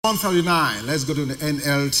139. Let's go to the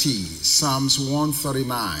NLT. Psalms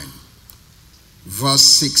 139. Verse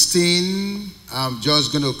 16. I'm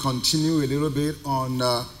just going to continue a little bit on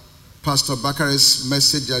Pastor Bakare's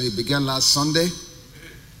message that he began last Sunday.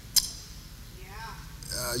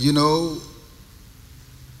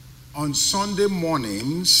 On Sunday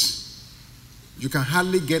mornings, you can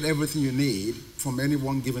hardly get everything you need from any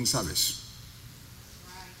one given service.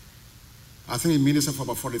 I think he ministered for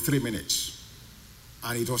about 43 minutes.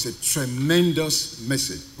 And it was a tremendous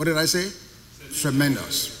message. What did I say?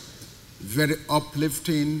 Tremendous. Very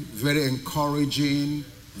uplifting, very encouraging,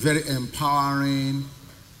 very empowering,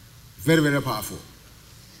 very, very powerful.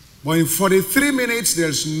 But in 43 minutes,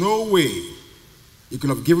 there's no way he could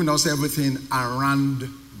have given us everything around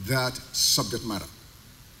that subject matter.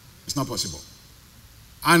 It's not possible.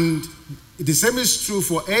 And the same is true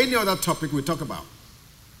for any other topic we talk about.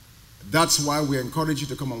 That's why we encourage you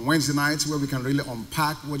to come on Wednesday nights where we can really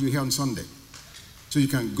unpack what you hear on Sunday. So you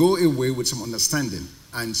can go away with some understanding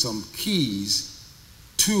and some keys,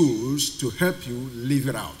 tools to help you live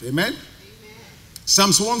it out. Amen? Amen.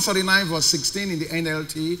 Psalms 139 verse 16 in the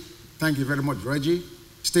NLT. Thank you very much, Reggie.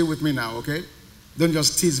 Stay with me now, okay? Don't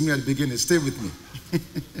just tease me at the beginning. Stay with me.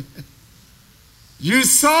 You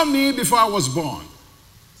saw me before I was born.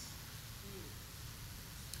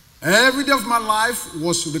 Every day of my life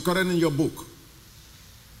was recorded in your book.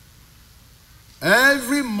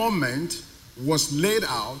 Every moment was laid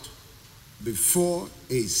out before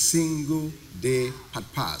a single day had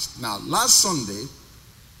passed. Now, last Sunday,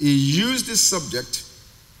 he used this subject,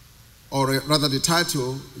 or rather the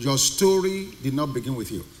title, Your Story Did Not Begin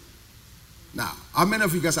With You. Now, how many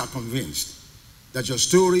of you guys are convinced that your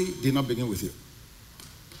story did not begin with you?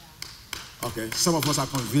 Okay, some of us are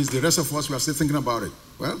convinced. The rest of us, we are still thinking about it.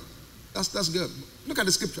 Well, that's good. Look at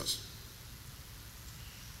the scriptures.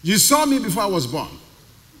 You saw me before I was born.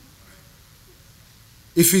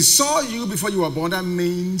 If he saw you before you were born, that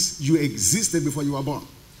means you existed before you were born.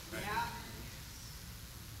 Yeah.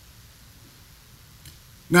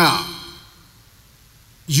 Now,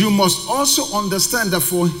 you must also understand that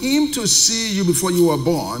for him to see you before you were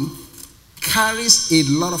born carries a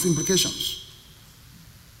lot of implications.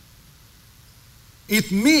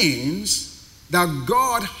 It means that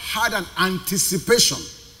God had an anticipation.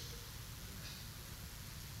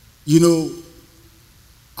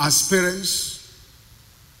 As parents,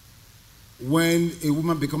 when a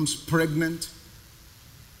woman becomes pregnant,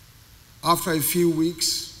 after a few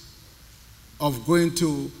weeks of going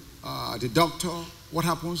to the doctor, what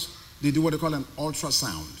happens? They do what they call an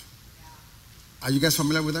ultrasound. Are you guys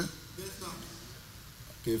familiar with that?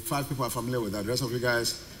 Okay, 5 people are familiar with that. The rest of you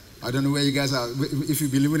guys, I don't know where you guys are, if you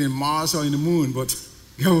be living in Mars or in the moon, but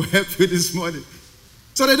God will help you this morning.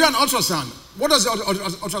 So they do an ultrasound. What does the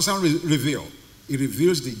ultrasound reveal? It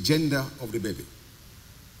reveals the gender of the baby.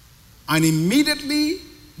 And immediately,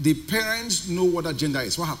 the parents know what that gender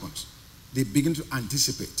is. What happens? They begin to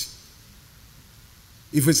anticipate.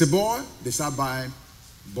 If it's a boy, they start buying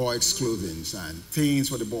boys' clothing and things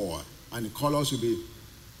for the boy. And the colors will be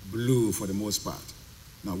blue for the most part.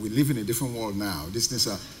 Now, we live in a different world now. These things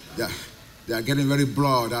they are getting very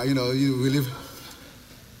broad. We live.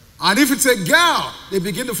 And if it's a girl, they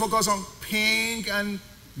begin to focus on pink and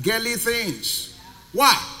girly things.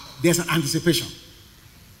 Why? There's an anticipation.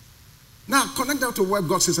 Now, connect that to what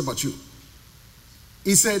God says about you.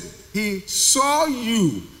 He said, he saw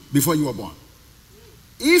you before you were born.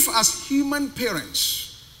 If as human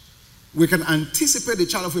parents, we can anticipate the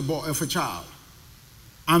child of a child,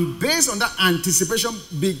 and based on that anticipation,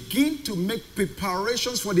 begin to make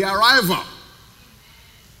preparations for the arrival,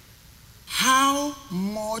 how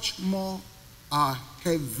much more our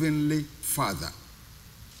Heavenly Father?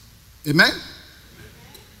 Amen?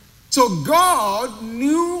 So God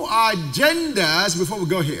knew our genders before we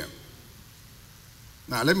got here.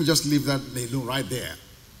 Now, let me just leave that alone right there.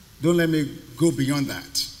 Don't let me go beyond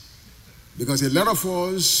that. Because a lot of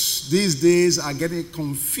us these days are getting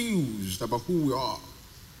confused about who we are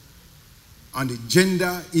and the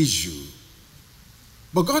gender issue.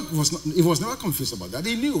 But God was never confused about that.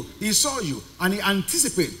 He knew. He saw you. And he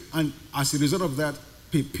anticipated. And as a result of that,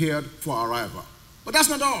 prepared for arrival. But that's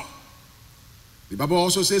not all. The Bible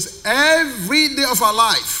also says every day of our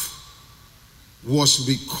life was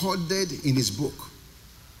recorded in his book.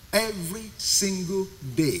 Every single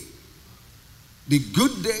day. The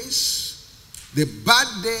good days, the bad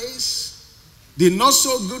days, the not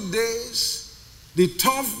so good days, the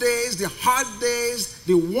tough days, the hard days,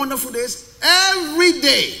 the wonderful days, every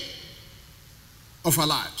day of our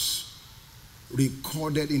lives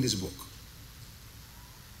recorded in this book.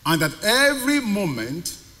 And at every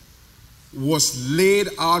moment, was laid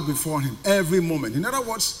out before him every moment. In other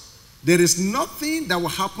words, there is nothing that will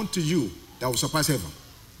happen to you that will surprise heaven.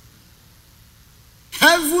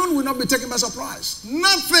 Heaven will not be taken by surprise.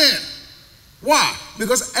 Nothing. Why?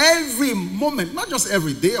 Because every moment, not just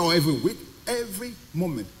every day or every week, every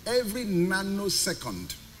moment, every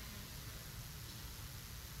nanosecond,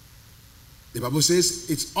 the Bible says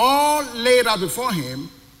it's all laid out before him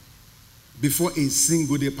before a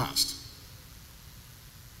single day passed.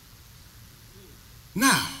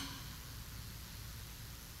 Now,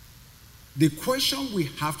 the question we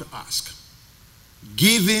have to ask,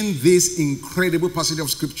 given this incredible passage of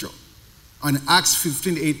scripture, on Acts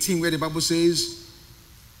 15:18, where the Bible says,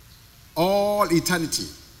 all eternity,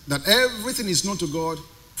 that everything is known to God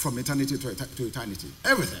from eternity to eternity.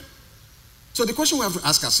 Everything. So the question we have to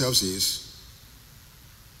ask ourselves is,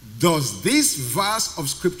 does this verse of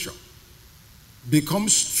scripture become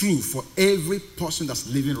true for every person that's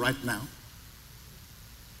living right now?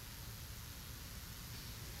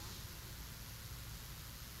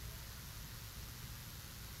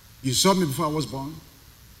 You saw me before I was born.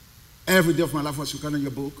 Every day of my life was recorded in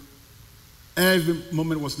your book. Every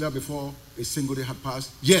moment was there before a single day had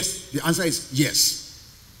passed. Yes, the answer is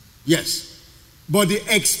yes. Yes. But the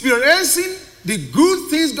experiencing the good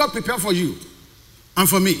things God prepared for you and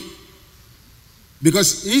for me.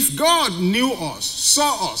 Because if God knew us,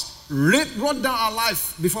 saw us, wrote down our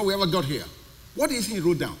life before we ever got here, what do you think he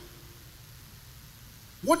wrote down?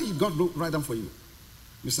 What did God write down for you,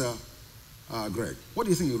 Mr. Greg? What do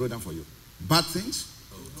you think he wrote down for you? Bad things?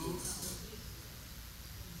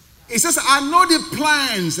 It says, I know the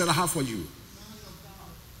plans that I have for you.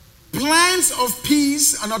 Plans of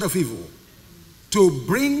peace and not of evil, to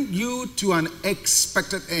bring you to an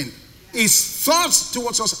expected end. His thoughts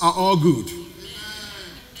towards us are all good.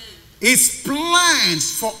 His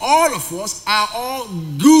plans for all of us are all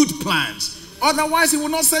good plans. Otherwise, he will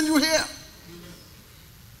not send you here.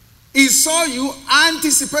 He saw you,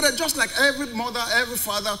 anticipated, just like every mother, every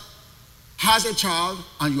father has a child,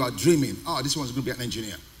 and you are dreaming, oh, this one's going to be an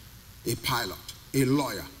engineer, a pilot, a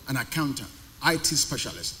lawyer, an accountant, IT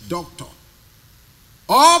specialist, doctor.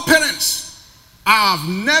 All parents, I have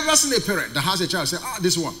never seen a parent that has a child say,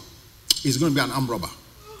 this one is going to be an armed robber.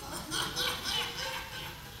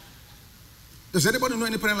 Does anybody know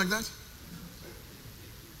any parent like that?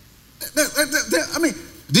 I mean,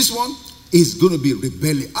 this one is going to be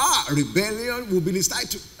rebellion. Rebellion will be his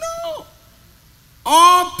title. No.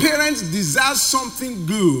 All parents desire something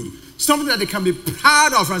good, something that they can be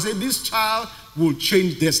proud of and say, this child will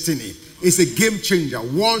change destiny. It's a game changer,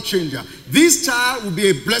 world changer. This child will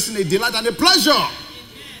be a blessing, a delight, and a pleasure.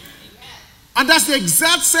 And that's the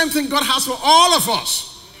exact same thing God has for all of us.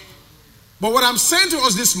 But what I'm saying to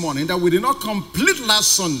us this morning that we did not complete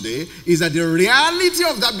last Sunday is that the reality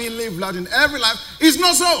of that being lived out in every life is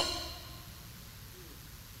not so.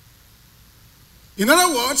 In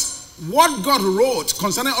other words, what God wrote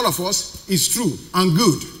concerning all of us is true and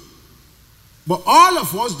good. But all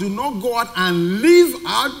of us do not go out and live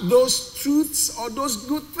out those truths or those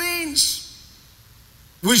good things.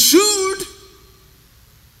 We should.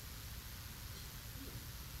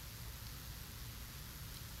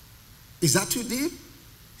 Is that too deep?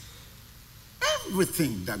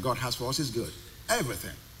 Everything that God has for us is good.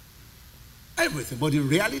 Everything. Everything. But the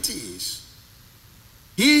reality is,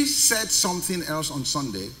 he said something else on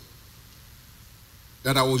Sunday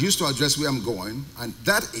that I will use to address where I'm going, and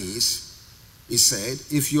that is, he said,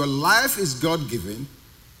 if your life is God-given,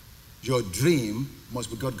 your dream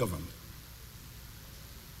must be God-governed.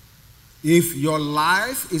 If your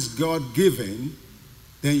life is God-given,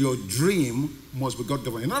 then your dream must be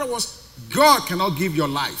God-governed. In other words, God cannot give your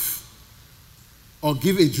life or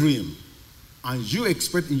give a dream and you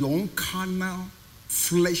expect in your own carnal,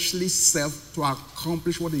 fleshly self to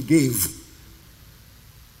accomplish what he gave.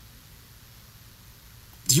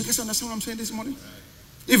 Do you guys understand what I'm saying this morning?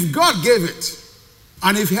 If God gave it,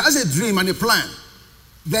 and if he has a dream and a plan,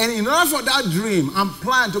 then in order for that dream and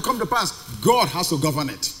plan to come to pass, God has to govern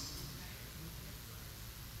it.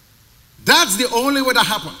 That's the only way that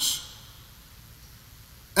happens.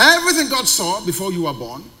 Everything God saw before you were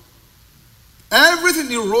born, everything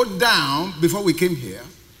he wrote down before we came here,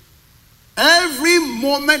 every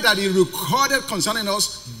moment that he recorded concerning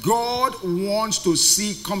us, God wants to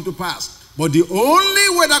see come to pass. But the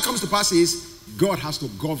only way that comes to pass is God has to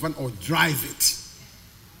govern or drive it.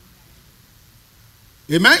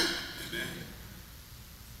 Amen? Amen.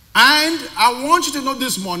 And I want you to know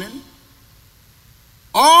this morning,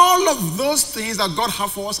 all of those things that God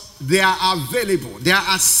has for us, they are available, they are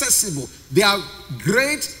accessible, they are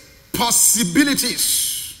great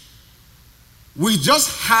possibilities. We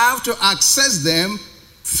just have to access them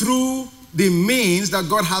through the means that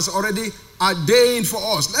God has already ordained for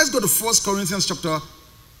us. Let's go to 1 Corinthians chapter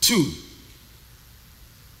 2.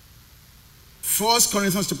 1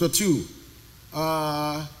 Corinthians chapter 2.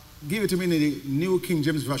 Give it to me in the New King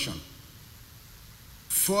James Version.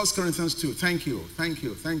 1 Corinthians 2. Thank you.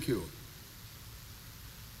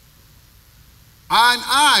 And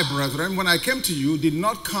I, brethren, when I came to you, did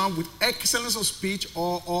not come with excellence of speech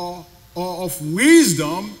or of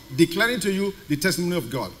wisdom, declaring to you the testimony of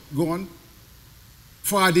God. Go on.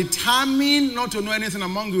 For I determined not to know anything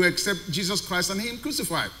among you except Jesus Christ and Him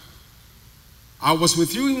crucified. I was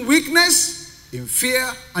with you in weakness, in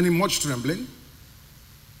fear, and in much trembling.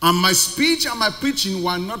 And my speech and my preaching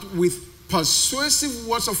were not with persuasive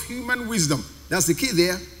words of human wisdom. That's the key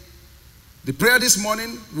there. The prayer this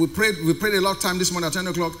morning, we prayed a lot of time this morning at 10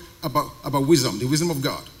 o'clock about wisdom, the wisdom of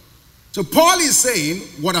God. So Paul is saying,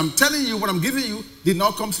 what I'm telling you, what I'm giving you, did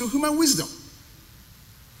not come through human wisdom.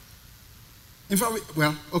 In fact,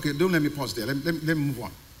 don't let me pause there. Let me move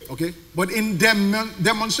on. Okay? But in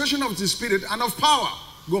demonstration of the Spirit and of power,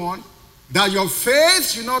 go on, that your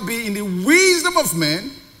faith should not be in the wisdom of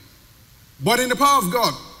men, but in the power of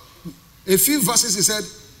God. A few verses he said,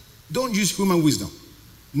 don't use human wisdom.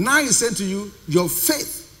 Now he said to you, your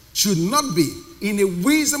faith should not be in the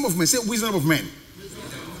wisdom of men. Say wisdom of men.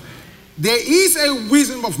 There is a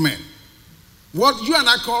wisdom of men. What you and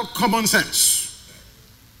I call common sense.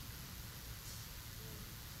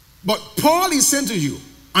 But Paul is saying to you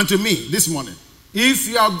and to me this morning, if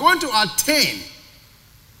you are going to attain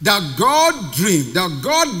that God dream, that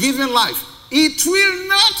God-given life, it will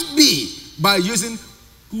not be by using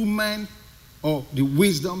human or the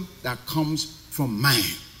wisdom that comes from man.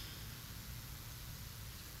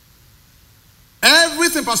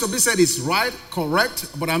 Everything Pastor B said is right,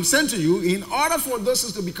 correct, but I'm saying to you, in order for those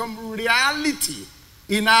things to become reality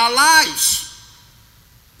in our lives,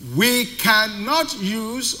 we cannot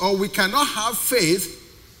use or we cannot have faith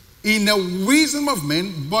in the wisdom of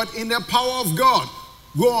men, but in the power of God.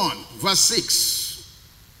 Go on, verse 6.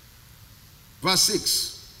 Verse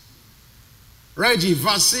 6. Reggie,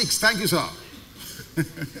 verse 6. Thank you, sir.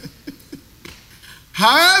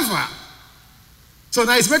 However, so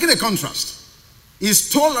now he's making a contrast.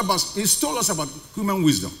 He's told us about human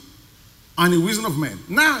wisdom and the wisdom of men.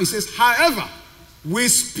 Now he says, however, we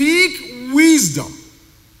speak wisdom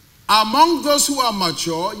among those who are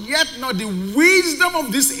mature, yet not the wisdom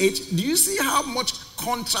of this age. Do you see how much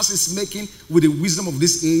contrast is making with the wisdom of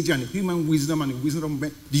this age and the human wisdom and the wisdom of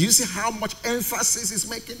men? Do you see how much emphasis is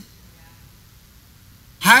making?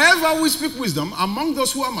 However, we speak wisdom among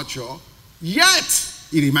those who are mature, yet,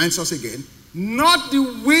 he reminds us again, not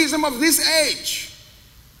the wisdom of this age,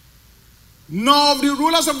 nor of the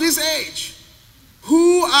rulers of this age,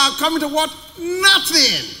 who are coming to what?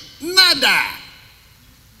 Nothing. Nada.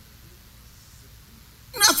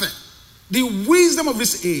 Nothing. The wisdom of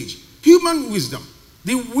this age, human wisdom,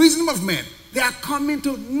 the wisdom of men, they are coming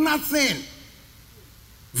to nothing.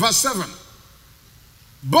 Verse 7.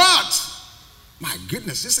 But, my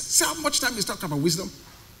goodness, see how much time he's talking about wisdom?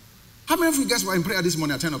 How many of you guys were in prayer this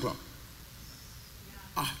morning at 10 o'clock?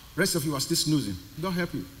 Rest of you are still snoozing. God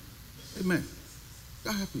help you. Amen.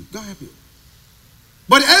 God help you. God help you.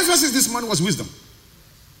 But the emphasis this morning was wisdom.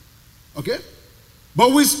 Okay?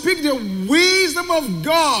 But we speak the wisdom of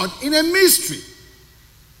God in a mystery.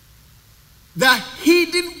 The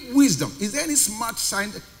hidden wisdom. Is there any smart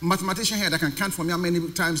mathematician here that can count for me how many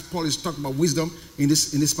times Paul is talking about wisdom in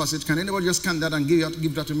this passage? Can anybody just count that and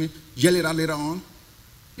give that to me? Yell it out later on.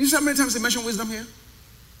 You see how many times he mentioned wisdom here?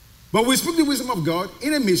 But we speak the wisdom of God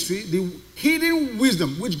in a mystery, the hidden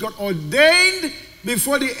wisdom which God ordained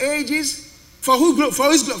before the ages. For who? For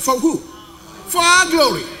his glory. For who? For our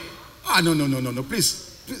glory. No.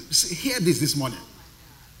 Please hear this morning.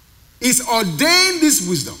 It's ordained this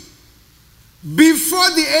wisdom before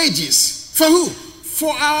the ages. For who?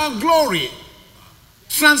 For our glory.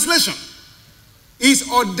 Translation. It's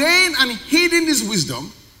ordained and hidden this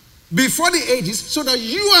wisdom before the ages so that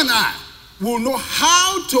you and I will know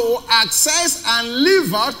how to access and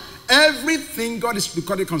live out everything God is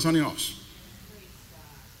recorded concerning us.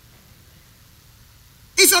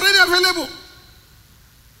 It's already available.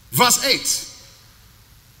 Verse 8.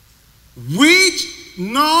 Which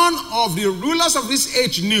none of the rulers of this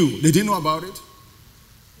age knew. They didn't know about it.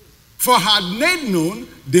 For had they known,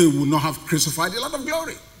 they would not have crucified the Lord of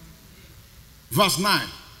glory. Verse 9.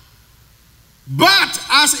 But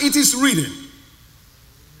as it is written,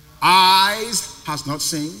 eyes has not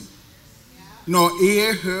seen, nor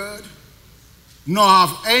ear heard, nor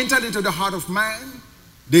have entered into the heart of man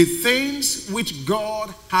the things which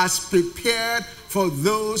God has prepared for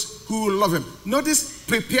those who love him. Notice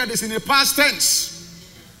prepared is in the past tense.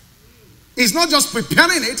 It's not just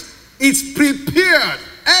preparing it, it's prepared.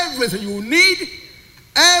 Everything you need,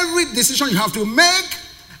 every decision you have to make,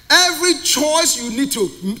 every choice you need to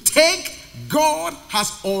take, God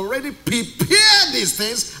has already prepared these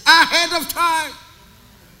things ahead of time.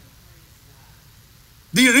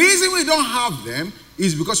 The reason we don't have them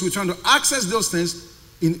is because we're trying to access those things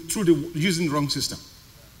through using the wrong system.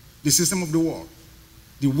 The system of the world,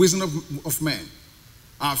 the wisdom of man.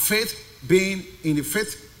 Our faith being in the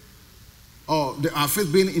faith, our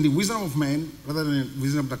faith being in the wisdom of man rather than the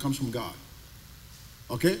wisdom that comes from God.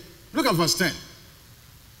 Okay? Look at verse 10.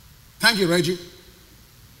 Thank you, Reggie.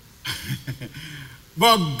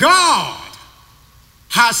 But God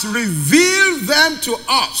has revealed them to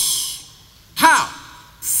us. How?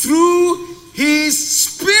 Through his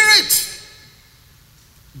Spirit.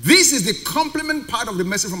 This is the complement part of the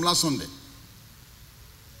message from last Sunday.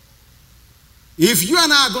 If you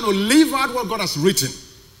and I are going to live out what God has written,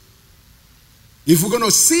 if we're going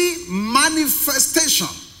to see manifestation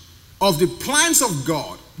of the plans of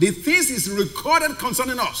God, the things is recorded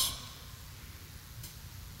concerning us,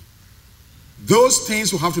 those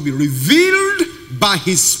things will have to be revealed by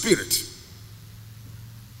his Spirit.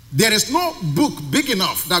 There is no book big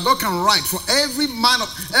enough that God can write for every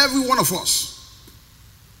one of us.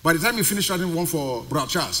 By the time you finish writing one for Brother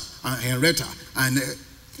Charles and Henrietta, and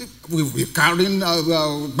we're carrying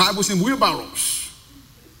Bibles in wheelbarrows,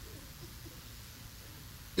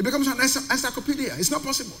 it becomes an encyclopedia. It's not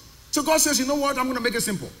possible. So God says, you know what? I'm going to make it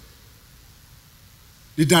simple.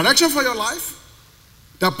 The direction for your life,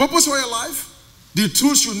 the purpose for your life, the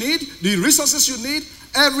tools you need, the resources you need,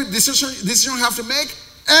 every decision you have to make,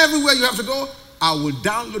 everywhere you have to go, I will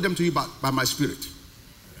download them to you by my Spirit.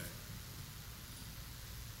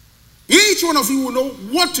 Each one of you will know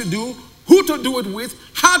what to do, who to do it with,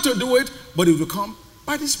 how to do it, but it will come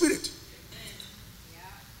by the Spirit.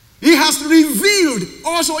 He has revealed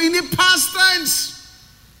also in the past tense.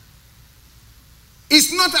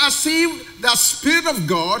 It's not as if the Spirit of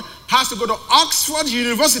God has to go to Oxford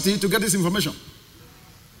University to get this information.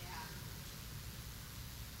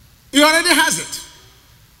 He already has it.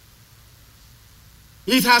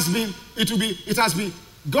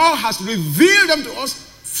 God has revealed them to us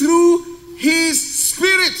through his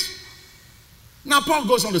Spirit. Now Paul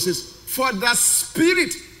goes on to say, for the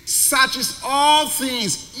Spirit searches all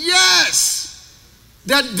things. Yes,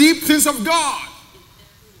 the deep things of God.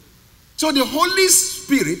 So the Holy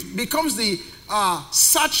Spirit becomes the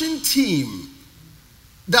searching team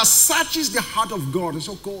that searches the heart of God. And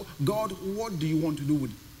so, God, what do you want to do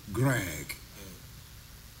with Greg?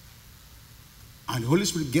 And the Holy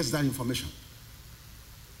Spirit gets that information.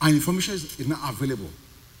 And information is not available,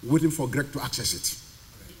 waiting for Greg to access it.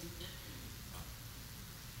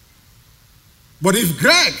 But if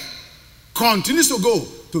Greg continues to go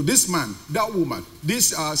to this man, that woman, this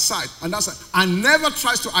side, and that side, and never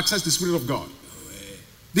tries to access the Spirit of God,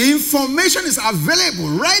 the information is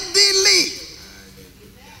available readily.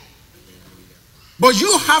 But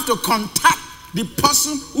you have to contact the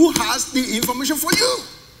person who has the information for you.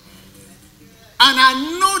 And I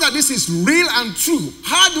know that this is real and true.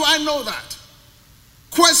 How do I know that?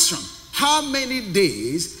 Question: how many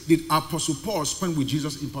days did Apostle Paul spend with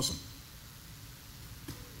Jesus in person?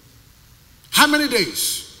 How many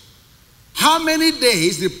days? How many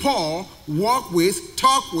days did Paul walk with,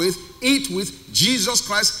 talk with, eat with Jesus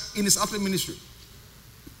Christ in his earthly ministry?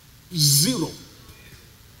 0.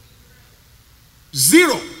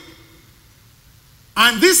 0.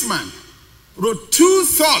 And this man wrote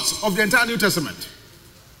 2/3 of the entire New Testament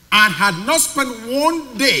and had not spent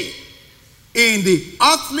one day in the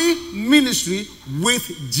earthly ministry with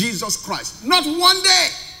Jesus Christ. Not one day.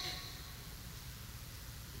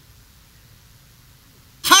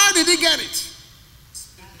 How did he get it?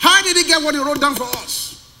 How did he get what he wrote down for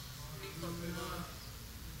us?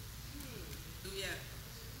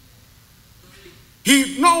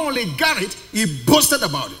 He not only got it, he boasted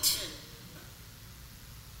about it.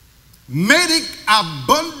 Made it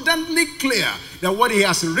abundantly clear that what he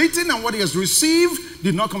has written and what he has received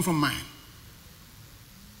did not come from man,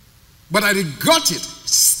 but that he got it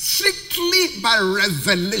strictly by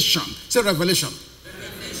revelation. Say revelation.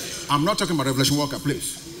 I'm not talking about Revelation Walker,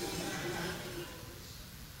 please.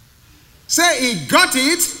 Say he got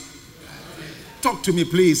it. Talk to me,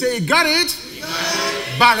 please. Say he got it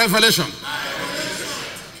by revelation.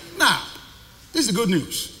 Now, this is the good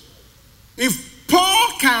news. If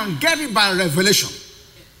Paul can get it by revelation,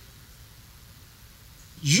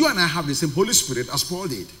 you and I have the same Holy Spirit as Paul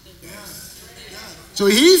did. So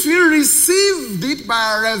if you received it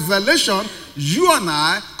by revelation, you and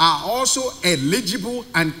I are also eligible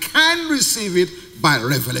and can receive it by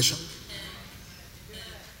revelation.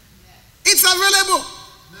 It's available.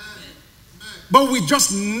 But we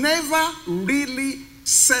just never really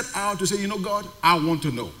set out to say, you know, God, I want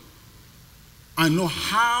to know. I know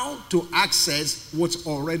how to access what's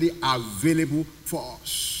already available for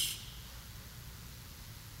us.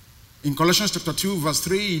 In Colossians chapter 2, verse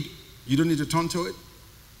 3, you don't need to turn to it.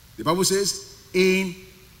 The Bible says, in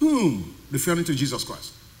whom, referring to Jesus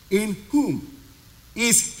Christ, in whom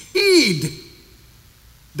is hid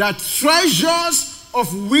the treasures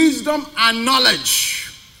of wisdom and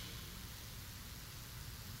knowledge.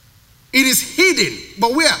 It is hidden,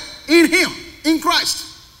 but where? In him, in Christ.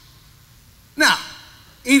 Now,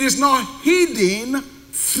 it is not hidden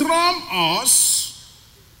from us,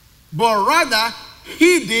 but rather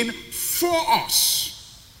hidden for us.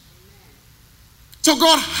 So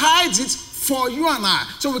God hides it for you and I.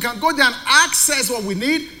 So we can go there and access what we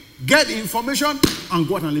need, get the information, and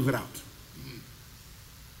go out and live it out.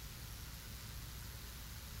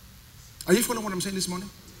 Are you following what I'm saying this morning?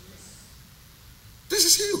 This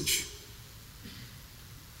is huge.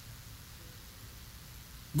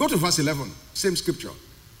 Go to verse 11, same scripture,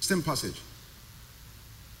 same passage.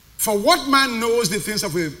 For what man knows the things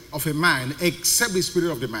of a man except the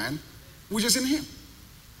spirit of the man which is in him?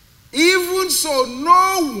 Even so,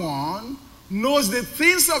 no one knows the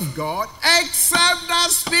things of God except the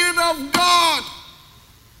Spirit of God.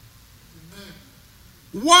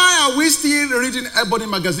 Why are we still reading Ebony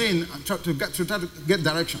magazine and try to get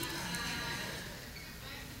direction?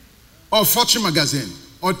 Or Fortune magazine,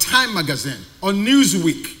 or Time magazine, or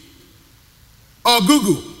Newsweek, or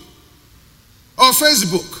Google, or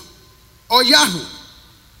Facebook, or Yahoo?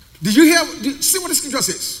 Did you see what the scripture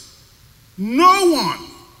says? No one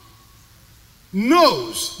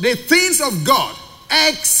knows the things of God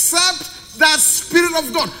except the Spirit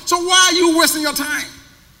of God. So why are you wasting your time?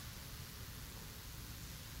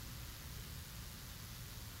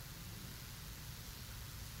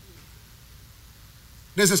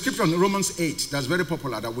 There's a scripture in Romans 8 that's very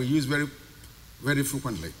popular that we use very, very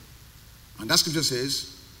frequently. And that scripture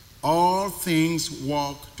says, all things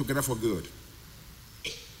work together for good.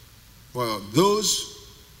 For those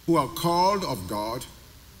who are called of God,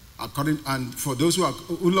 and for those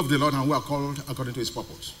who love the Lord and who are called according to his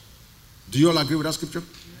purpose. Do you all agree with that scripture?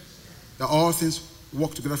 That all things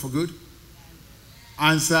work together for good?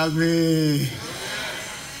 Answer me.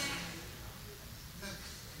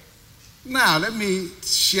 Now, let me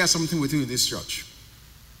share something with you in this church.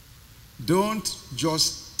 Don't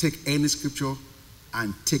just take any scripture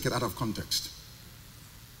and take it out of context.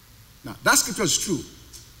 Now, that scripture is true,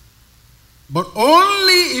 but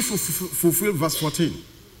only if you fulfill verse 14.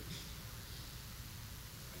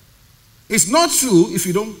 It's not true if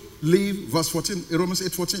you don't leave verse 14, Romans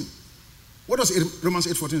 8:14. What does Romans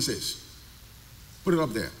 8:14 says? Put it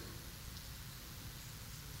up there.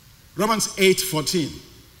 Romans 8:14.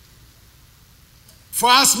 For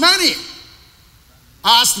as many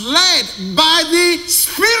as led by the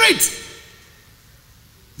Spirit,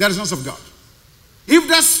 there is none of God. If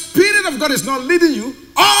the Spirit of God is not leading you,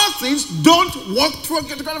 all things don't work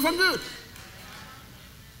together for good.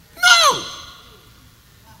 No.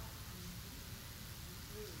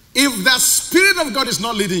 If the Spirit of God is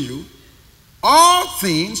not leading you, all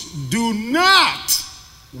things do not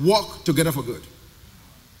work together for good.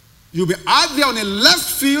 You'll be out there on a left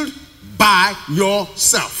field by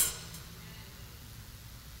yourself.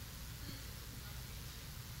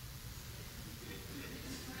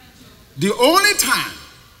 The only time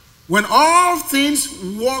when all things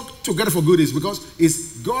work together for good is because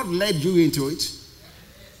God led you into it.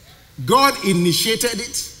 God initiated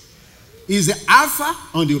it. He's the Alpha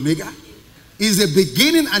and the Omega. He's the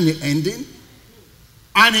beginning and the ending.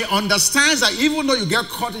 And he understands that even though you get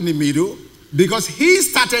caught in the middle, because he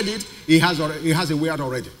started it, he has a way out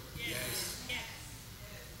already. Yes.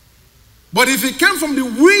 But if it came from the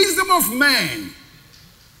wisdom of man,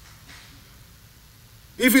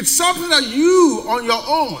 if it's something that you on your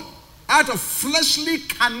own, out of fleshly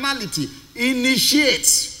carnality,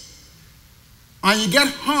 initiates, and you get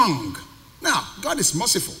hung, now, God is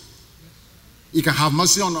merciful. He can have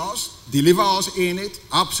mercy on us, deliver us in it,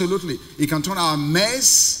 absolutely. He can turn our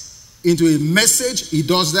mess into a message. He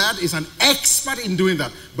does that. He's an expert in doing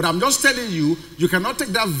that. But I'm just telling you, you cannot take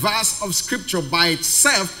that verse of scripture by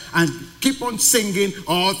itself and keep on singing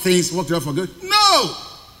all things work together for good. No.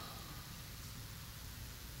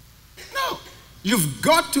 No. You've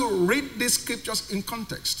got to read these scriptures in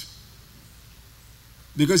context.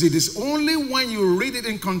 Because it is only when you read it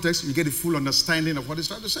in context you get a full understanding of what it's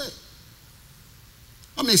trying to say.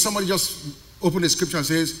 I mean, somebody just open the scripture and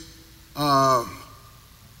says,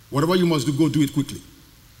 whatever you must do, go do it quickly.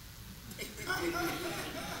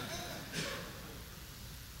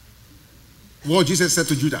 What Jesus said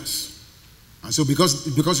to Judas. And so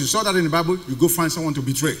because you saw that in the Bible, you go find someone to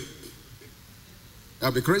betray.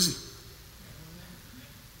 That'd be crazy.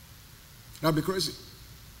 That'd be crazy.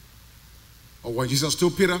 Or when Jesus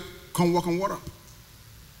told Peter, come walk on water.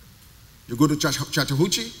 You go to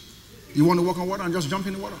Chattahoochee, you want to walk on water and just jump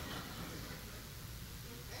in the water.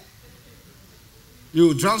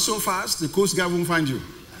 You drown so fast, the Coast Guard won't find you.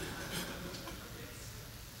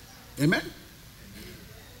 Amen?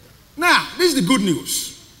 Now, this is the good news.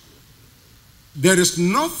 There is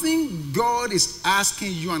nothing God is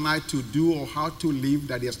asking you and I to do or how to live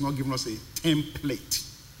that He has not given us a template.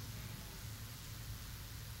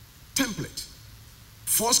 Template.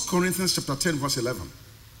 1 Corinthians chapter 10, verse 11.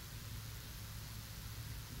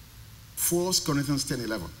 1 Corinthians 10,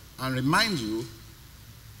 11. And remind you,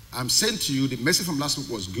 I'm saying to you, the message from last week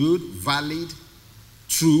was good, valid,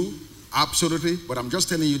 true, absolutely. But I'm just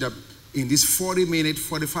telling you that in these 40-minute,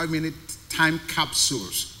 45-minute time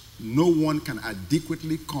capsules, no one can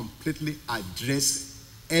adequately, completely address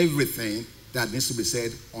everything that needs to be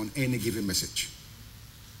said on any given message.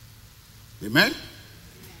 Amen?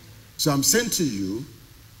 So I'm saying to you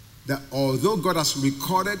that although God has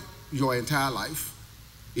recorded your entire life,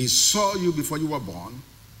 He saw you before you were born,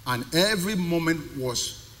 and every moment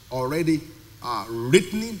was already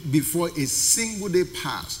written before a single day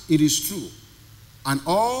passed. It is true. And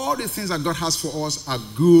all the things that God has for us are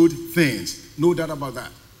good things. No doubt about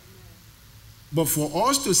that. But for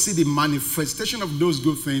us to see the manifestation of those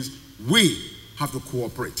good things, we have to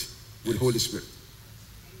cooperate with the Holy Spirit.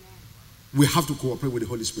 We have to cooperate with the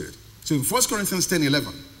Holy Spirit. So in 1 Corinthians 10,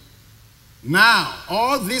 11, now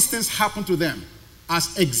all these things happened to them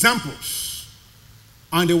as examples,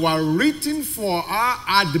 and they were written for our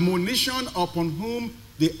admonition upon whom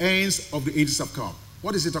the ends of the ages have come.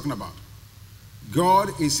 What is he talking about?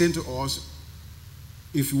 God is saying to us,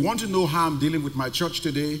 if you want to know how I'm dealing with my church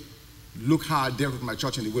today, look how I dealt with my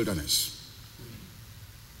church in the wilderness.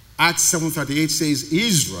 Acts 7:38 says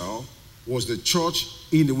Israel was the church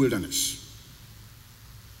in the wilderness.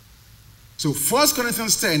 So 1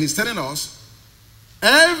 Corinthians 10 is telling us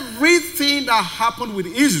everything that happened with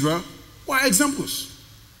Israel were examples.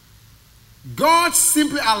 God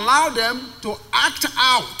simply allowed them to act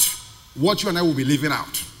out what you and I will be living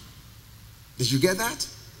out. Did you get that?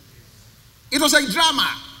 It was like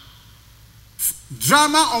drama.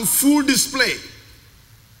 Drama on full display.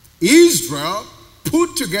 Israel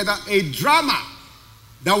put together a drama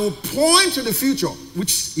that will point to the future,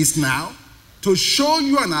 which is now, to show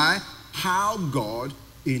you and I how God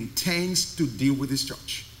intends to deal with His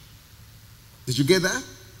church. Did you get that?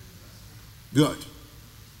 Good.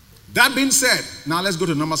 That being said, now let's go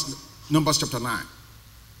to Numbers chapter 9.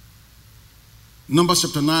 Numbers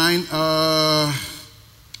chapter 9.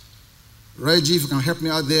 Reggie, if you can help me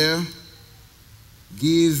out there.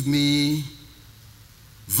 Give me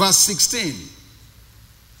verse 16.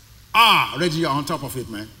 Reggie, you're on top of it,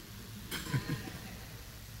 man.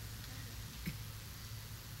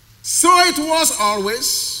 So it was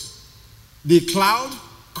always, the cloud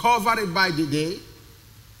covered it by the day,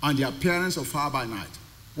 and the appearance of fire by night.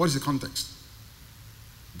 What is the context?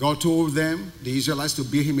 God told them, the Israelites, to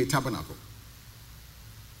build Him a tabernacle.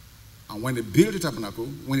 And when they built the tabernacle,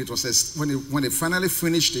 when they finally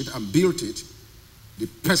finished it and built it, the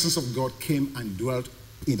presence of God came and dwelt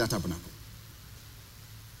in that tabernacle.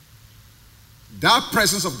 That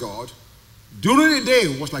presence of God, during the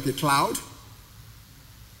day, was like a cloud,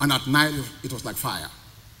 and at night, it was like fire.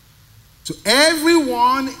 So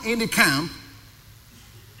everyone in the camp,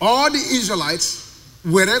 all the Israelites,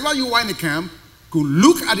 wherever you were in the camp, could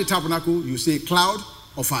look at the tabernacle, you see a cloud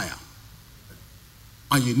or fire.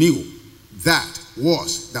 And you knew that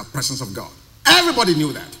was the presence of God. Everybody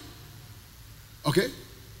knew that. Okay?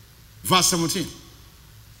 Verse 17.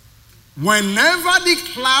 Whenever the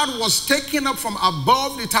cloud was taken up from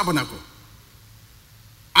above the tabernacle,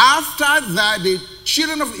 after that the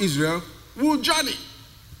children of Israel would journey.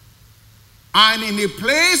 And in a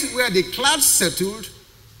place where the cloud settled,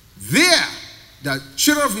 there the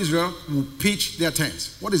children of Israel would pitch their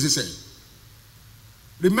tents. What is it saying?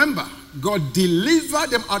 Remember, God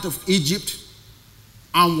delivered them out of Egypt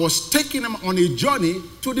and was taking them on a journey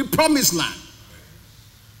to the promised land.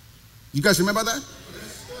 You guys remember that?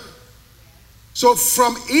 So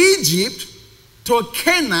from Egypt to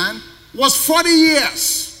Canaan was 40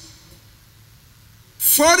 years.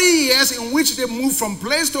 40 years in which they moved from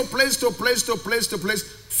place to place to place to place to place.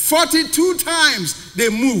 42 times they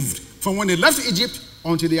moved from when they left Egypt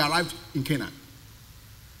until they arrived in Canaan.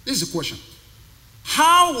 This is the question.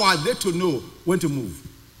 How were they to know when to move?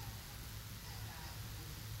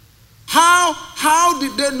 How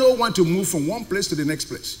did they know when to move from one place to the next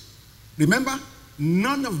place? Remember,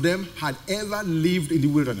 none of them had ever lived in the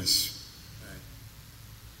wilderness.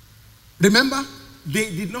 Remember,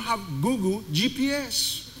 they did not have Google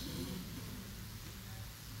GPS.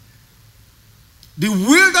 The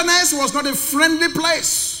wilderness was not a friendly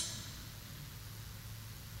place.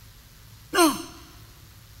 No.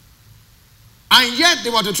 And yet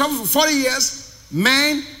they were to travel for 40 years,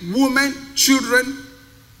 men, women, children,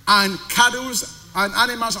 and cattle and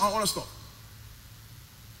animals and all that stuff.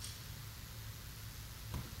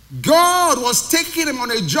 God was taking them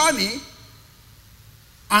on a journey,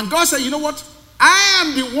 and God said, you know what? I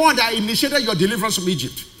am the one that initiated your deliverance from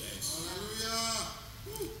Egypt. Yes.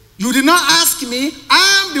 You did not ask me.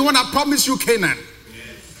 I am the one that promised you Canaan.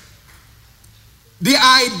 Yes. The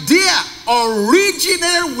idea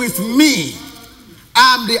originated with me.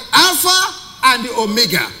 I'm the Alpha and the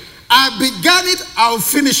Omega. I began it, I'll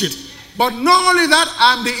finish it. But not only that,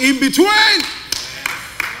 I'm the in-between.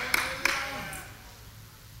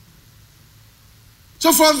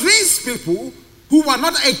 So for these people who were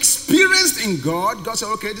not experienced in God, God said,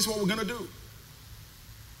 okay, this is what we're going to do.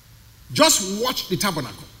 Just watch the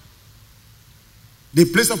tabernacle, the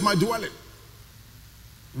place of my dwelling.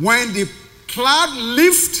 When the cloud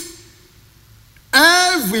lifts,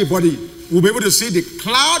 everybody will be able to see the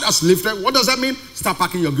cloud has lifted. What does that mean? Start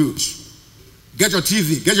packing your goods. Get your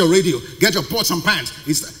TV, get your radio, get your pots and pans.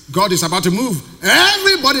 God is about to move.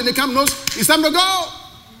 Everybody in the camp knows it's time to go.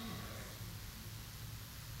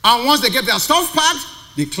 And once they get their stuff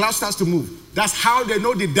packed, the cloud starts to move. That's how they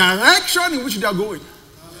know the direction in which they are going.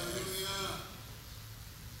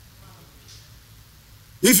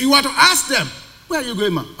 If you were to ask them, where are you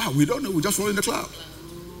going, man? We don't know. We're just following the cloud.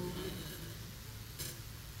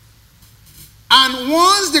 And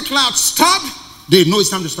once the cloud stops, they know it's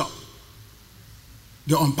time to stop.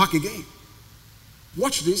 They unpack again.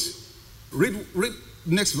 Watch this. Read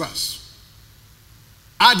next verse.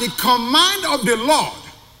 At the command of the Lord,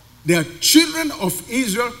 the children of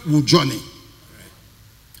Israel will journey.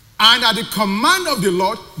 And at the command of the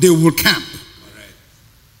Lord, they will camp.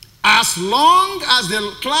 As long as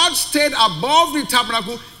the cloud stayed above the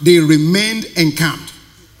tabernacle, they remained encamped.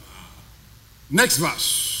 Next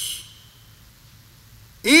verse.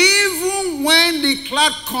 Even when the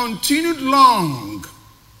cloud continued long,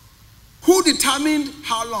 who determined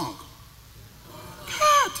how long?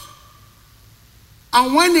 God.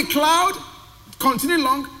 And when the cloud continued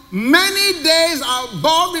long, many days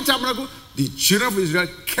above the tabernacle, the children of Israel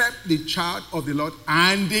kept the charge of the Lord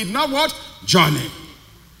and did not what? Journey.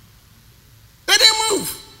 They didn't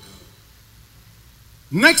move.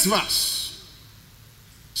 Next verse.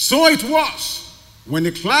 So it was, when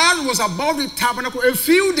the cloud was above the tabernacle a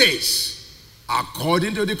few days,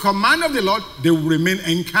 according to the command of the Lord, they will remain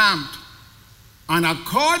encamped. And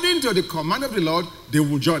according to the command of the Lord, they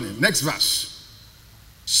will journey. Next verse.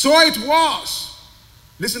 So it was,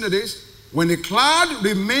 listen to this, when the cloud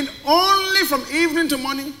remained only from evening to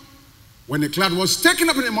morning, when the cloud was taken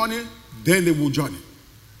up in the morning, then they will journey.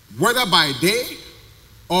 Whether by day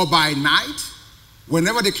or by night,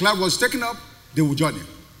 whenever the cloud was taken up, they will journey.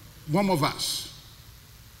 One more verse.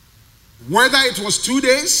 Whether it was 2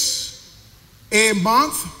 days, a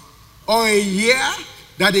month, or a year,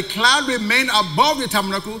 that the cloud remained above the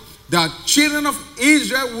tabernacle, the children of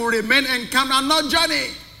Israel will remain encamped and not journey.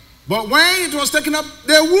 But when it was taken up,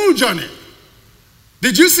 they will journey.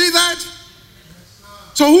 Did you see that?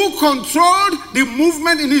 So who controlled the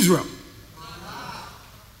movement in Israel?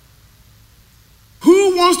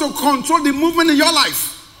 Who wants to control the movement in your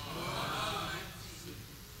life?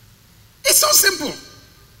 It's so simple.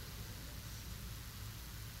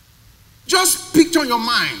 Just picture in your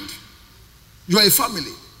mind. You are a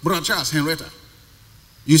family. Brother Charles, Henrietta.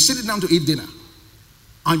 You sit down to eat dinner.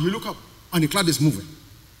 And you look up and the cloud is moving.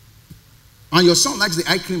 And your son likes the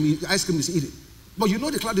ice cream is eating. But you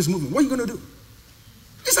know the cloud is moving. What are you going to do?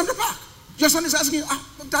 It's at the park. Your son is asking you,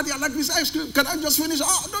 Daddy, I like this ice cream. Can I just finish?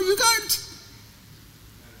 No, you can't.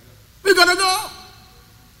 We gotta go.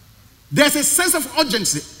 There's a sense of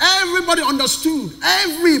urgency. Everybody understood.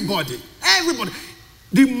 Everybody.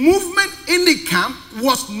 The movement in the camp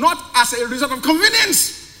was not as a result of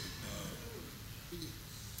convenience.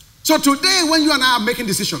 So today, when you and I are making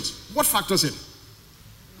decisions, what factors in?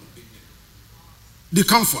 The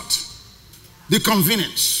comfort, the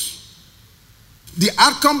convenience, the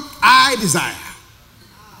outcome I desire.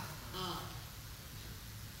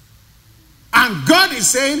 And God is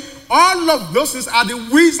saying, all of those things are the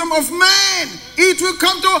wisdom of man. It will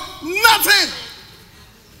come to nothing.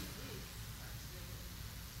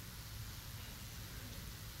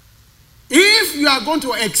 If you are going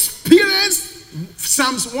to experience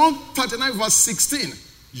Psalms 139 verse 16,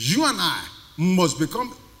 you and I must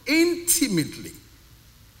become intimately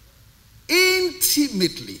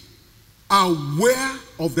aware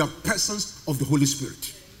of the presence of the Holy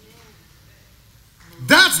Spirit.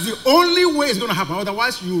 That's the only way it's going to happen.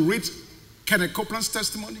 Otherwise, you read Kenneth Copeland's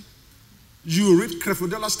testimony, you read Creflo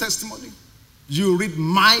testimony, you read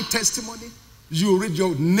my testimony, you read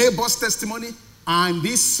your neighbor's testimony, and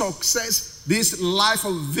this success, this life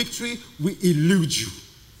of victory will elude you.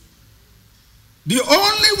 The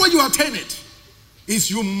only way you attain it is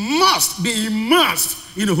you must be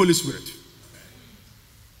immersed in the Holy Spirit.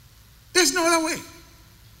 There's no other way.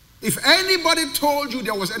 If anybody told you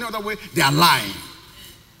there was any other way, they are lying.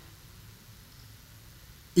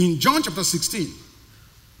 In John chapter 16,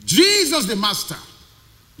 Jesus the Master,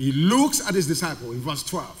 he looks at his disciple in verse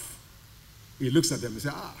 12. He looks at them and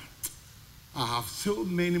says, I have so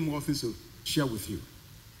many more things to share with you,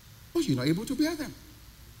 but you're not able to bear them.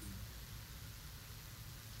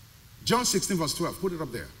 John 16 verse 12, put it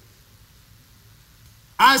up there.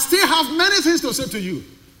 I still have many things to say to you,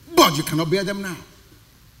 but you cannot bear them now.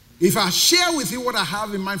 If I share with you what I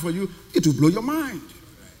have in mind for you, it will blow your mind.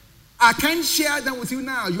 I can't share them with you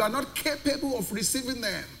now. You are not capable of receiving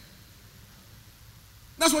them.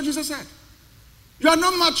 That's what Jesus said. You are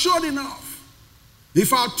not matured enough.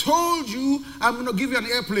 If I told you I'm going to give you an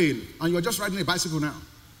airplane and you're just riding a bicycle now,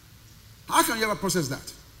 how can you ever process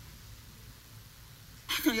that?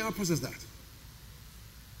 How can you ever process that?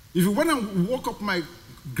 If you went and woke up my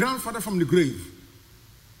grandfather from the grave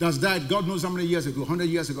that's died God knows how many years ago, 100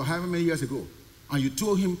 years ago, however many years ago, and you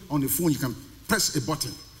told him on the phone you can press a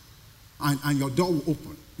button and your door will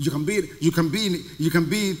open. You can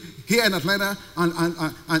be here in Atlanta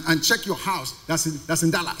and check your house that's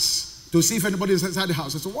in Dallas to see if anybody is inside the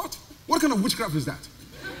house. I said, what? What kind of witchcraft is that?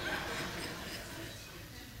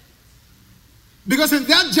 Because in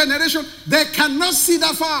that generation, they cannot see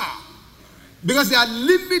that far. Because they are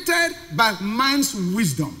limited by man's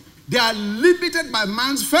wisdom. They are limited by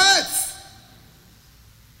man's faith.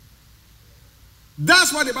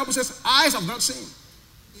 That's why the Bible says, eyes have not seen,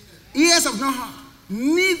 ears have not heard,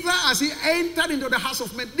 neither has he entered into the house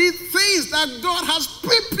of men the things that God has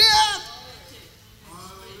prepared.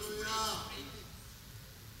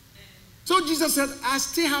 So Jesus said, I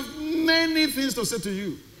still have many things to say to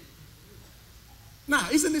you. Now,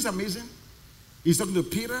 isn't this amazing? He's talking to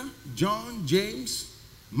Peter, John, James,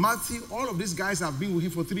 Matthew. All of these guys have been with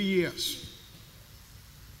him for 3 years.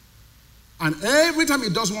 And every time he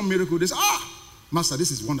does one miracle, they say, Master,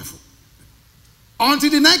 this is wonderful.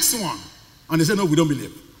 Until the next one. And they say, no, we don't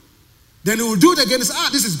believe. Then he will do it again and say,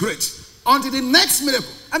 this is great. Until the next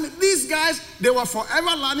miracle. I mean, these guys, they were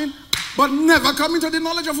forever learning, but never coming to the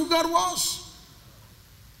knowledge of who God was.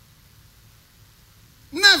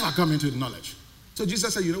 Never coming to the knowledge. So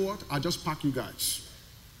Jesus said, you know what? I'll just pack you guys.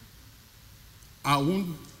 I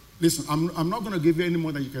won't, listen, I'm not going to give you any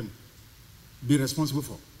more than you can be responsible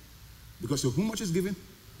for. Because to whom much is given,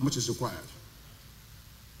 much is required.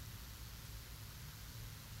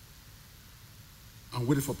 I'm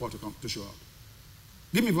waiting for Paul to come to show up.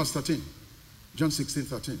 Give me verse 13. John 16,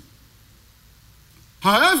 13.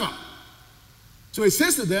 However, so he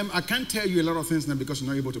says to them, I can't tell you a lot of things now because you're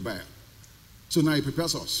not able to bear. So now he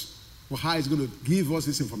prepares us for how he's going to give us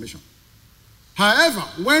this information. However,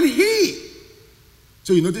 when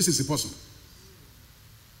so you know this is a person.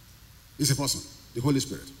 It's a person, the Holy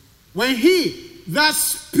Spirit. When that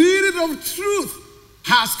Spirit of truth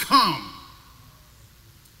has come,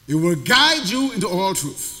 he will guide you into all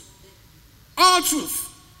truth. All truth.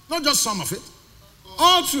 Not just some of it.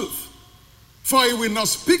 All truth. For he will not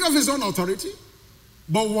speak of his own authority,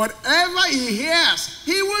 but whatever he hears,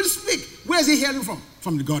 he will speak. Where is he hearing from?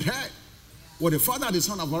 From the Godhead. What the Father and the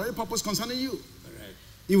Son have already purposed concerning you. Correct.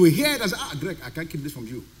 He will hear it as, Greg, I can't keep this from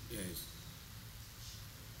you. Yes.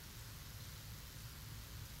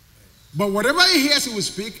 But whatever he hears, he will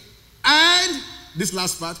speak. And this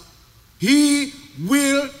last part, he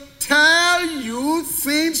will tell you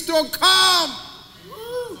things to come.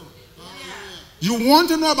 Woo. You want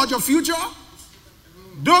to know about your future?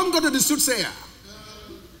 Don't go to the soothsayer.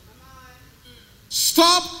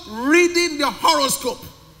 Stop reading the horoscope.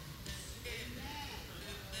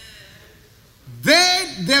 They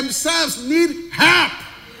themselves need help.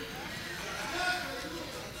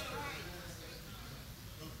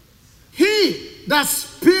 He, the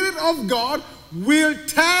Spirit of God, will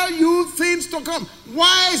tell you things to come.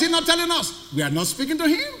 Why is he not telling us? We are not speaking to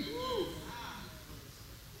him.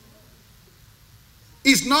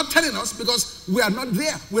 He's not telling us because we are not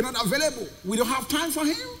there. We're not available. We don't have time for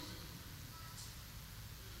him.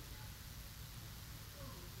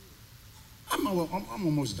 I'm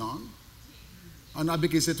almost done. And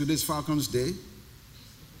Abike said today's Falcons Day.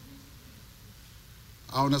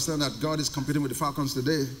 I understand that God is competing with the Falcons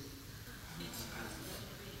today.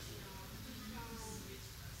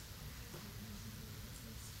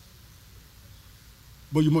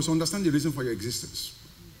 But you must understand the reason for your existence.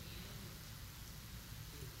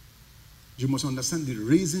 You must understand the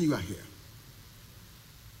reason you are here.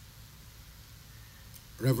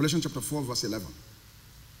 Revelation chapter 4 verse 11.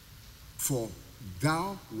 For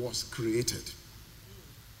thou wast created,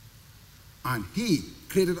 and he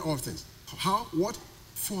created all things. How? What?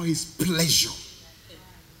 For his pleasure.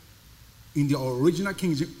 In the original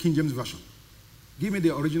King James Version. Give me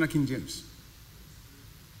the original King James.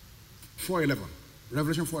 4:11.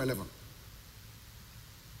 Revelation 4:11.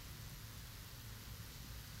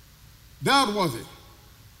 Thou art worthy,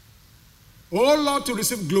 O Lord, to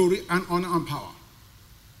receive glory and honor and power.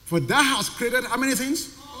 For thou hast created how many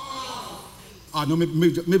things? All things. No,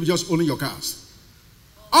 maybe just only your cars.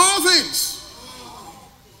 All things.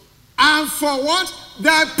 And for what?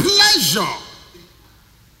 Thy pleasure.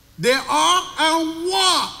 They are and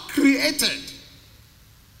were created.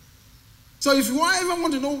 So if you ever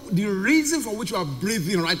want to know the reason for which you are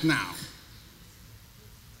breathing right now,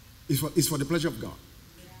 it's for the pleasure of God.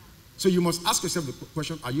 So you must ask yourself the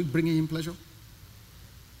question, are you bringing him pleasure?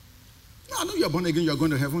 No, I know you're born again, you're going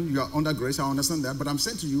to heaven, you are under grace, I understand that. But I'm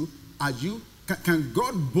saying to you, can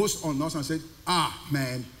God boast on us and say,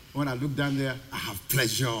 man, when I look down there, I have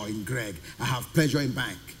pleasure in Greg. I have pleasure in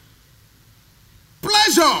Bank.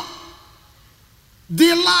 Pleasure,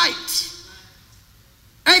 delight,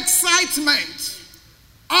 excitement.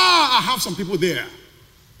 I have some people there.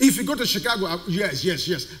 If you go to Chicago, yes.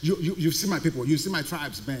 You see my people. You see my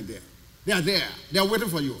tribes, man, there. They are there. They are waiting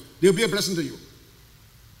for you. They'll be a blessing to you.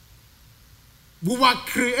 We were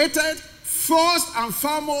created first and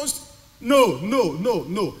foremost. No.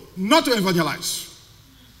 Not to evangelize.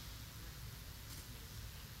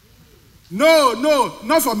 No,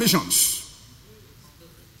 not for missions.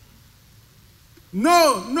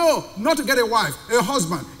 No, not to get a wife, a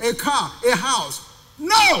husband, a car, a house.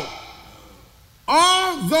 No.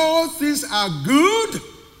 All those things are good,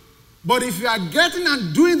 but if you are getting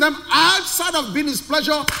and doing them outside of being his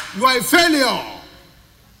pleasure, you are a failure.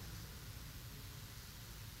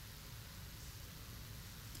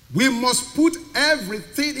 We must put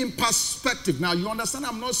everything in perspective. Now, you understand,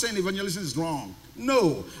 I'm not saying evangelism is wrong.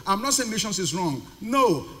 No. I'm not saying missions is wrong.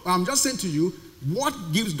 No. I'm just saying to you, what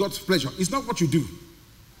gives God pleasure? It's not what you do.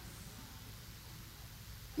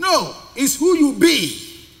 No. It's who you be.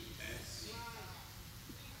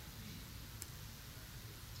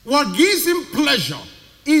 What gives him pleasure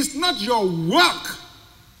is not your work,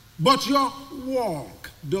 but your walk.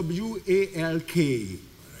 W-A-L-K.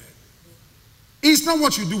 It's not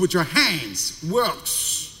what you do with your hands,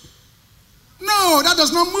 works. No, that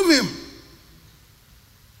does not move him.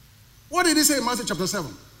 What did he say in Matthew chapter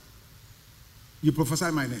 7? You prophesy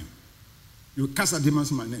my name. You cast out demons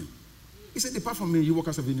in my name. He said, depart from me, you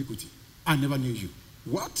workers of iniquity. I never knew you.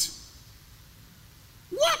 What?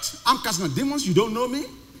 What? I'm casting out demons, you don't know me?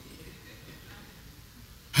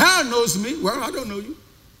 Hell knows me. Well, I don't know you.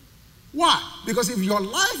 Why? Because if your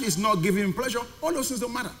life is not giving him pleasure, all those things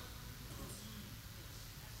don't matter.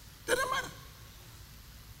 They don't matter.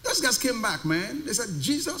 Those guys came back, man. They said,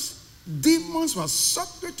 Jesus, demons were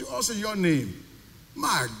subject to us in your name.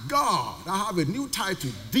 My God, I have a new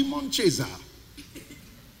title, Demon Chaser.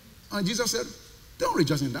 And Jesus said, don't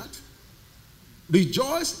rejoice in that.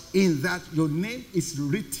 Rejoice in that your name is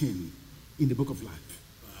written in the book of life.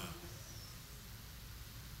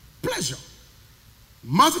 Pleasure.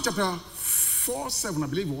 Matthew chapter 4:7, I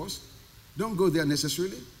believe it was. Don't go there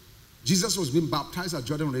necessarily. Jesus was being baptized at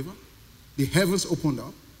Jordan River. The heavens opened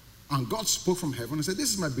up. And God spoke from heaven and said,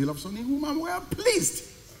 this is my beloved son in whom I'm well pleased.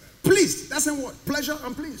 Pleased. That's the word. Pleasure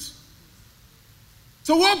and pleased.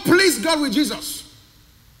 So what pleased God with Jesus?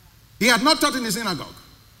 He had not taught in the synagogue.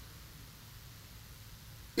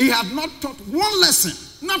 He had not taught one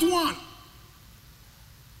lesson. Not one.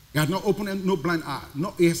 He had not opened no blind eye.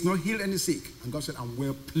 No, he has not healed any sick. And God said, I'm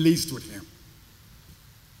well pleased with him.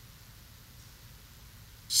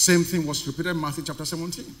 Same thing was repeated in Matthew chapter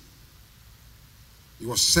 17. It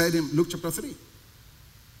was said in Luke chapter 3.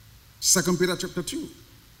 2 Peter chapter 2.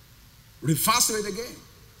 Refers to it again.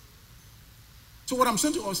 So what I'm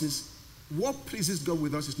saying to us is, what pleases God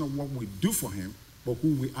with us is not what we do for him, but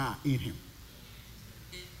who we are in him.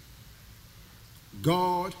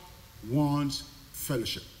 God wants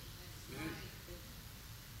fellowship.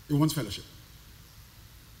 He wants fellowship.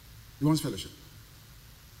 He wants fellowship.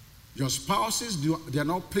 Your spouses, they are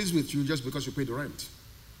not pleased with you just because you pay the rent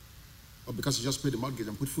or because you just pay the mortgage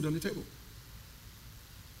and put food on the table.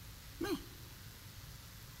 No.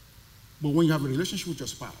 But when you have a relationship with your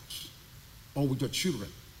spouse or with your children,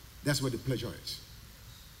 that's where the pleasure is.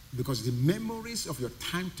 Because the memories of your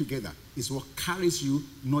time together is what carries you,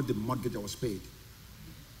 not the mortgage that was paid.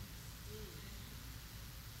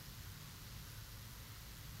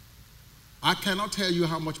 I cannot tell you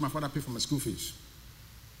how much my father paid for my school fees.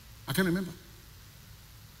 I can't remember.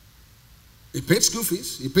 He paid school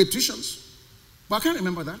fees, he paid tuitions, but I can't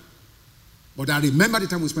remember that. But I remember the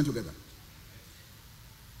time we spent together.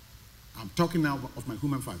 I'm talking now of my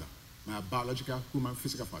human father, my biological, human,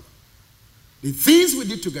 physical father. The things we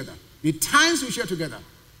did together, the times we shared together,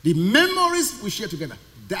 the memories we shared together,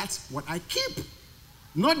 that's what I keep.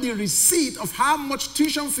 Not the receipt of how much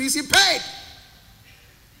tuition fees he paid.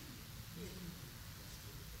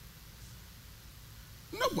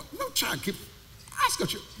 No child keep. Ask your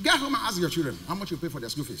children. Get home and ask your children how much you pay for their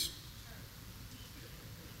school fees.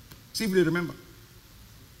 See if they remember.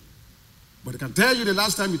 But they can tell you the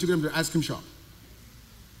last time you took them to the ice cream shop.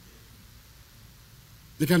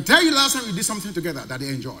 They can tell you last time you did something together that they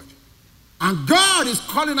enjoyed. And God is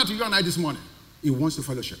calling out to you and I this morning. He wants to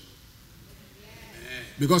fellowship.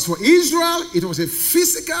 Because for Israel, it was a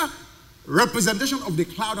physical representation of the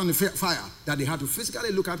cloud and the fire that they had to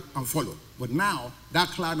physically look at and follow. But now, that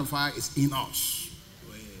cloud and fire is in us.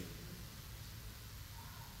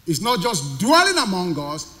 It's not just dwelling among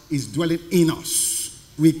us, it's dwelling in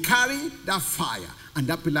us. We carry that fire and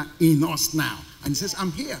that pillar in us now. And he says,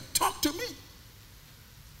 I'm here. Talk to me.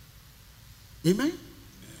 Amen?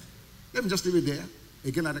 Let me just leave it there.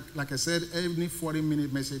 Again, like I said, every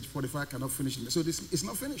 40-minute message, 45 cannot finish it. So this is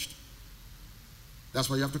not finished. That's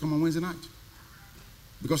why you have to come on Wednesday night.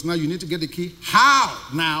 Because now you need to get the key. How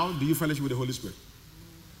now do you fellowship with the Holy Spirit?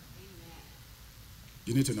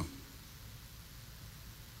 You need to know.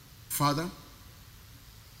 Father,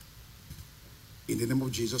 in the name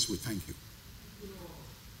of Jesus, we thank you.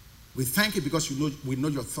 We thank you because we know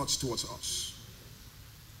your thoughts towards us.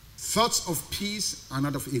 Thoughts of peace and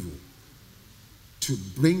not of evil, to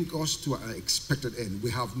bring us to our expected end.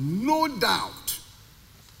 We have no doubt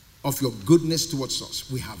of your goodness towards us.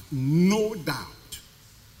 We have no doubt.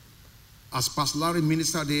 As Pastor Larry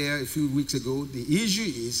ministered there a few weeks ago, the issue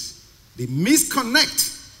is the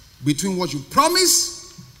misconnect between what you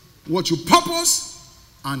promise, what you purpose,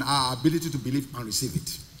 and our ability to believe and receive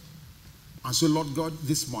it. And so, Lord God,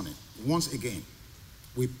 this morning, once again,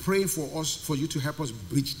 we pray for you to help us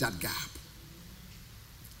bridge that gap.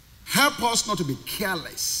 Help us not to be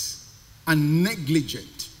careless and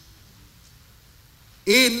negligent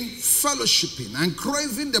in fellowshipping and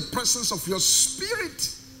craving the presence of your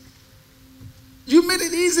Spirit. You made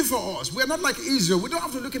it easy for us. We're not like Israel. We don't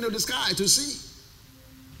have to look into the sky to see.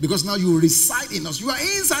 Because now you reside in us. You are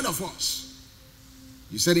inside of us.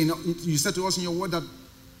 You said to us in your word that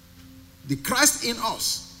the Christ in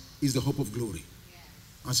us is the hope of glory.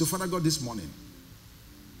 And so, Father God, this morning,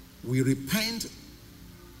 we repent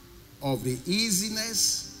of the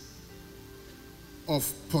easiness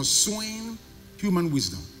of pursuing human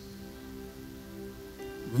wisdom.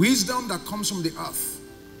 Wisdom that comes from the earth,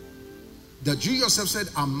 that you yourself said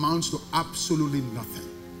amounts to absolutely nothing.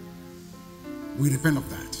 We repent of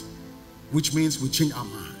that, which means we change our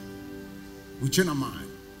mind. We change our mind.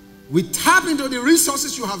 We tap into the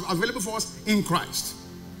resources you have available for us in Christ.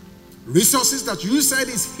 Resources that you said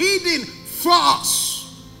is hidden for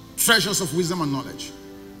us. Treasures of wisdom and knowledge.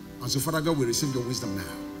 And so, Father God, we receive your wisdom now.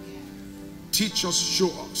 Teach us, show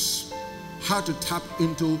us how to tap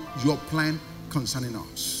into your plan concerning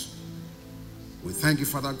us. We thank you,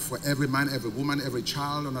 Father, for every man, every woman, every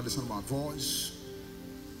child under the sound of our voice,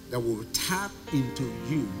 that we will tap into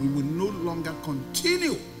you. We will no longer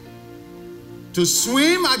continue to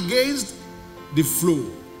swim against the flow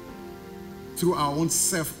through our own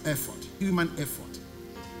self-effort, human effort,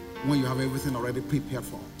 when you have everything already prepared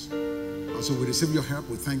for us. And so we receive your help.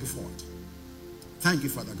 We thank you for it. Thank you,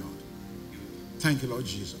 Father God. Thank you, Lord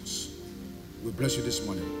Jesus. We bless you this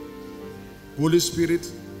morning. Holy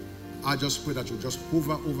Spirit, I just pray that you just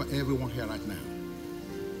hover over everyone here right now.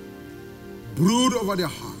 Brood over their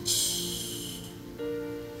hearts.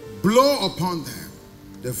 Blow upon them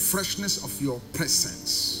the freshness of your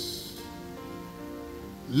presence.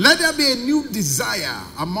 Let there be a new desire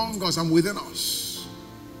among us and within us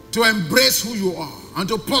to embrace who you are and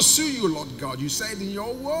to pursue you, Lord God. You said in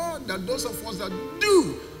your word that those of us that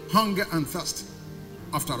do hunger and thirst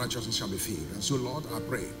after righteousness shall be filled. And so, Lord, I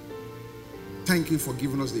pray, thank you for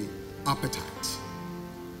giving us the appetite,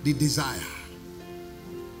 the desire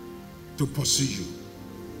to pursue you,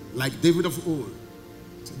 like David of old.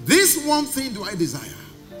 This one thing do I desire.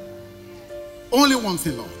 Only one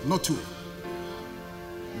thing, Lord, not two.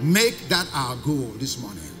 Make that our goal this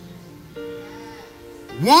morning.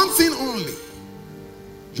 One thing only.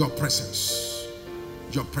 Your presence.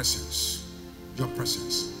 Your presence. Your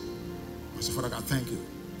presence. I say, Father God, thank you.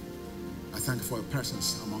 I thank you for your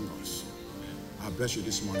presence among us. I bless you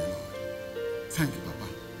this morning, Lord. Thank you,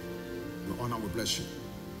 Papa. Your honor will bless you.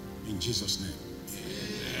 In Jesus' name.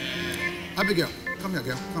 Abigail, come here,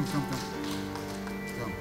 girl. Come.